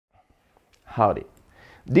Howdy!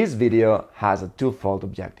 This video has a twofold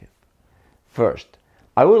objective. First,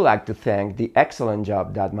 I would like to thank the excellent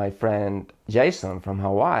job that my friend Jason from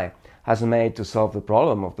Hawaii has made to solve the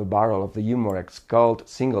problem of the barrel of the Umarex Colt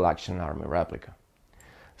single-action army replica.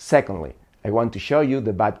 Secondly, I want to show you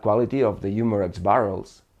the bad quality of the Umarex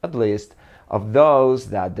barrels, at least of those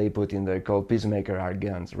that they put in their Colt Peacemaker air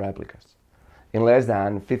guns replicas. In less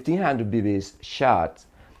than 1500 BBs shots,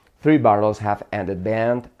 3 barrels have ended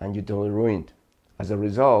bent and utterly ruined. As a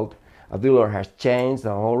result, a dealer has changed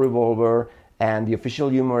the whole revolver and the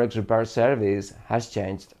official Umarex repair service has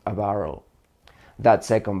changed a barrel. That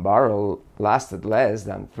second barrel lasted less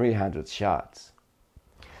than 300 shots.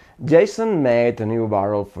 Jason made a new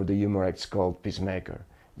barrel for the Umarex Colt Peacemaker,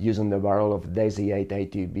 using the barrel of Daisy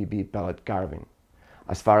 880 BB pellet carbine.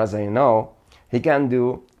 As far as I know, he can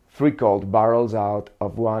do 3 Colt barrels out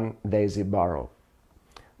of 1 Daisy barrel.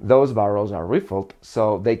 Those barrels are rifled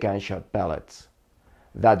so they can shoot pellets.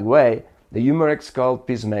 That way, the Umarex Colt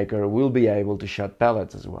Peacemaker will be able to shoot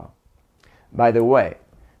pellets as well. By the way,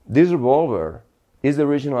 this revolver is the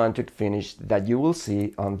original antique finish that you will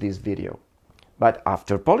see on this video, but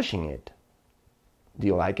after polishing it. Do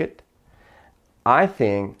you like it? I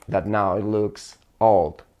think that now it looks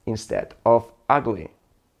old instead of ugly.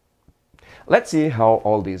 Let's see how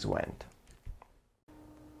all this went.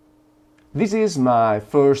 This is my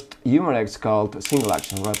first Umarex Colt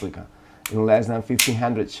single-action replica. In less than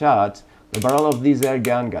 1500 shots, the barrel of this air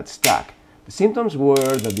gun got stuck. The symptoms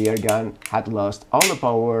were that the air gun had lost all the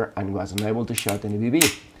power and was unable to shoot any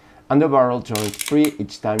BB, and the barrel turned free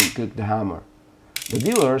each time you cooked the hammer. The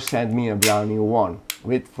dealer sent me a brand new one,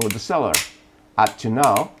 with for the seller. Up to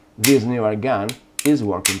now, this new air gun is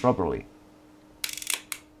working properly.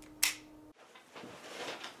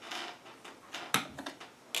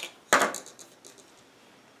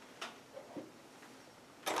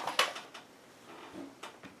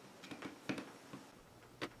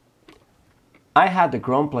 I had the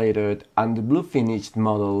chrome-plated and the blue-finished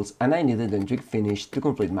models and I needed an antique finish to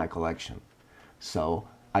complete my collection. So,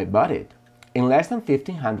 I bought it. In less than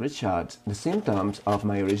 1500 shots, the symptoms of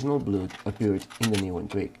my original blood appeared in the new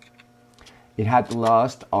antique. It had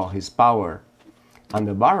lost all his power, and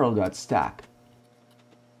the barrel got stuck.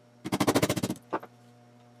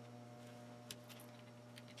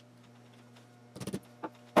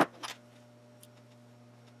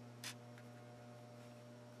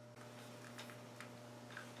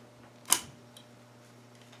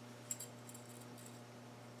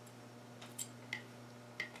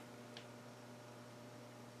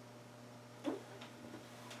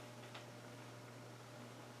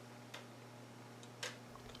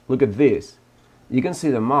 Look at this. You can see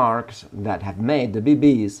the marks that have made the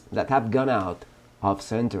BBs that have gone out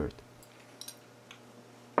off-centered.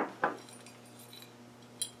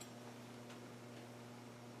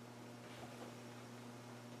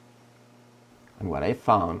 And what I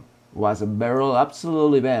found was a barrel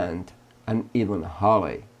absolutely bent and even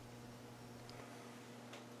hollow.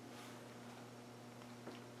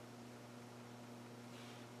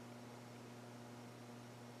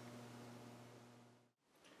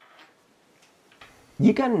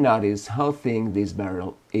 You can notice how thin this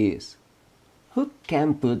barrel is. Who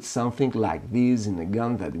can put something like this in a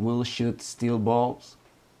gun that will shoot steel balls?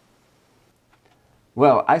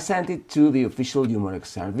 Well, I sent it to the official Umarex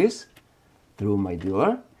service through my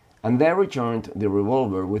dealer, and they returned the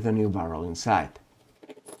revolver with a new barrel inside.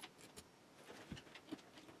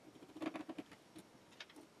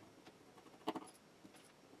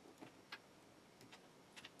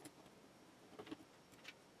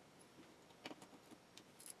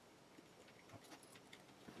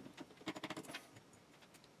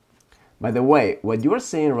 By the way, what you are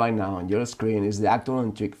seeing right now on your screen is the actual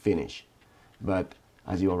antique finish. But,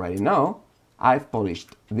 as you already know, I've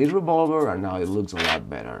polished this revolver and now it looks a lot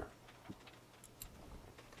better.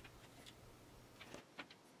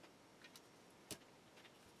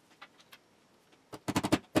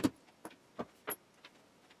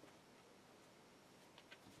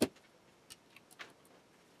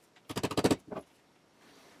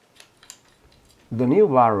 The new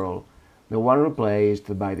barrel, the one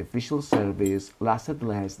replaced by the official service, lasted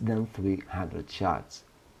less than 300 shots.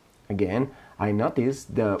 Again, I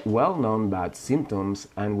noticed the well-known bad symptoms,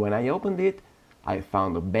 and when I opened it, I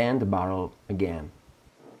found a bent barrel again.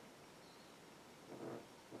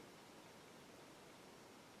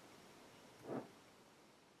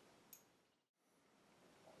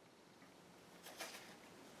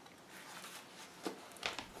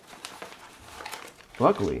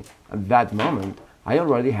 Luckily, at that moment, I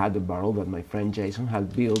already had the barrel that my friend Jason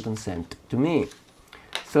had built and sent to me.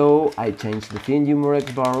 So I changed the thin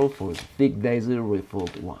Umarex barrel for the thick Daisy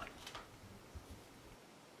rifled one.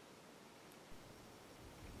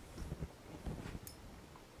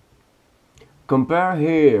 Compare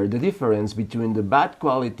here the difference between the bad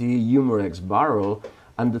quality Umarex barrel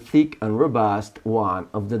and the thick and robust one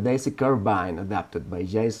of the Daisy carbine adapted by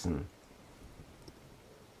Jason.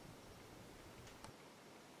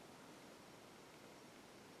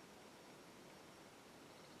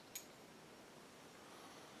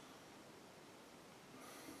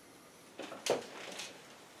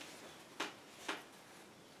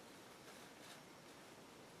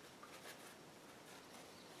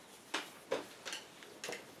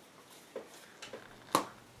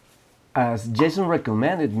 As Jason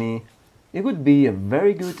recommended me, it would be a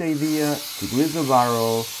very good idea to grease the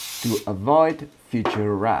barrel to avoid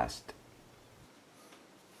future rust.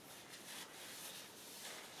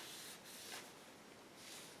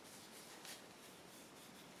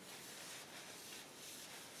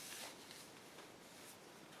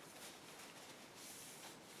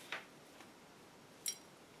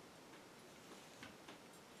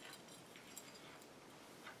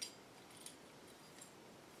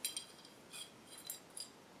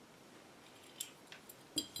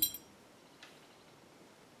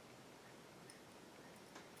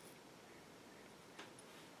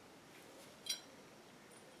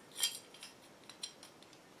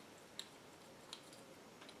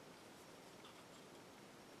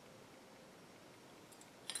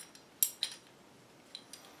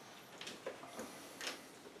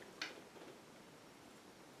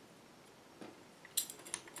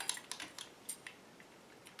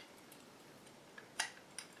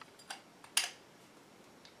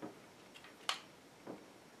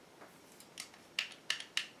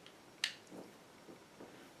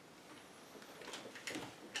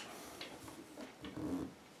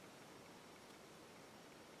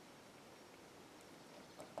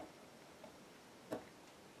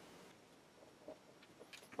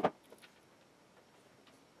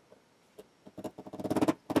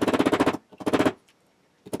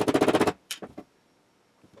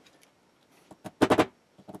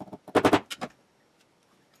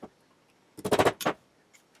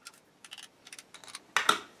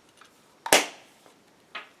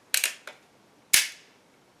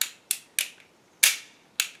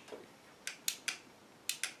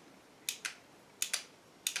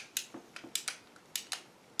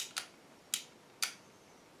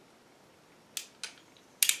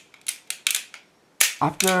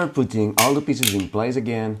 After putting all the pieces in place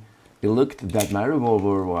again, it looked that my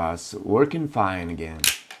revolver was working fine again.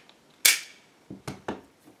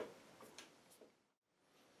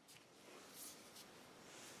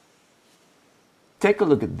 Take a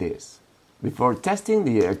look at this. Before testing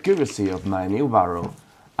the accuracy of my new barrel,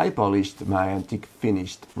 I polished my antique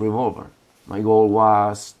finished revolver. My goal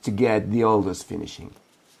was to get the oldest finishing.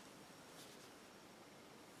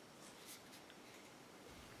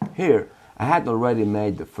 Here, I had already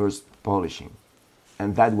made the first polishing,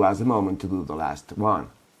 and that was the moment to do the last one.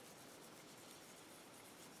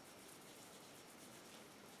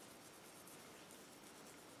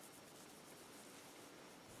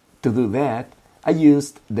 To do that, I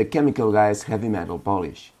used the Chemical Guys Heavy Metal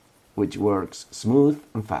Polish, which works smooth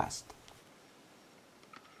and fast.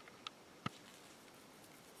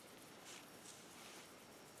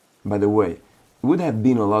 By the way, it would have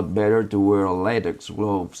been a lot better to wear latex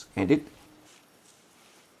gloves, ain't it?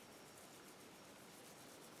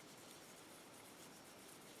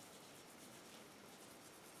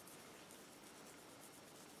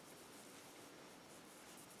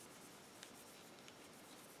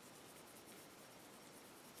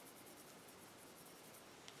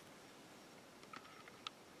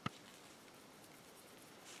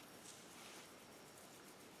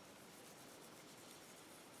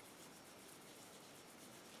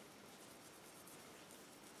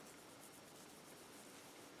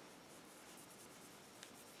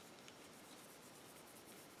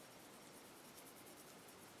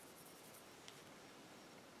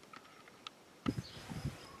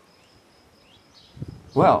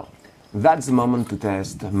 Well, that's the moment to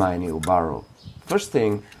test my new barrel. First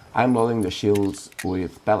thing, I'm loading the shields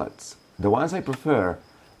with pellets. The ones I prefer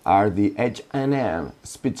are the H&M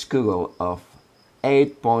Spitzkugel of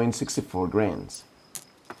 8.64 grains.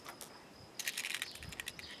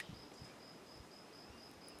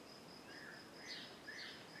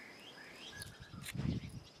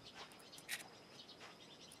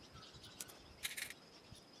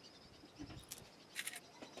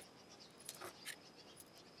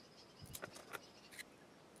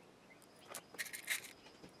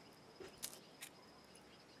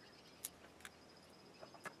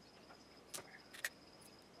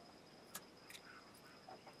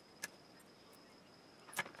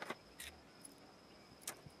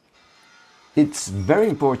 It's very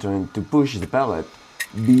important to push the pellet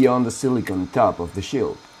beyond the silicone top of the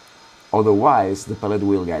shield, otherwise the pellet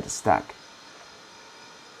will get stuck.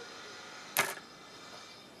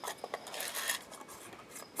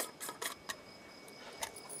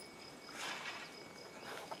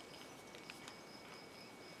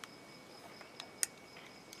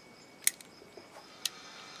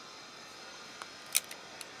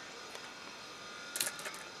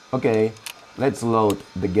 Okay, let's load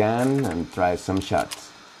the gun and try some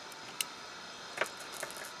shots.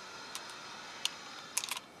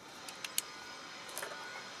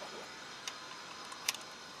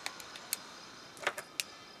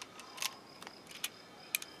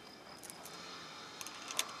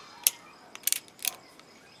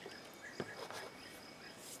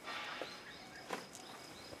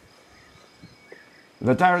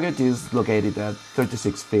 The target is located at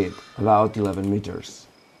 36 feet, about 11 meters.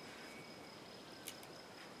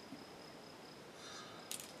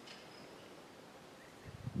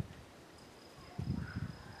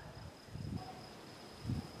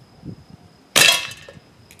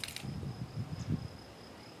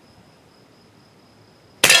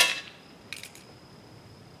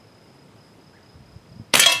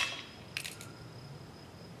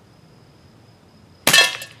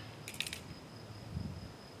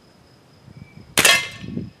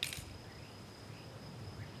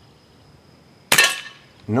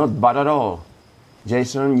 Not bad at all.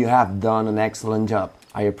 Jason, you have done an excellent job.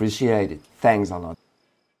 I appreciate it. Thanks a lot.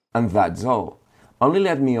 And that's all. Only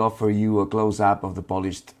let me offer you a close-up of the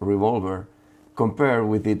polished revolver compared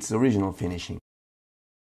with its original finishing.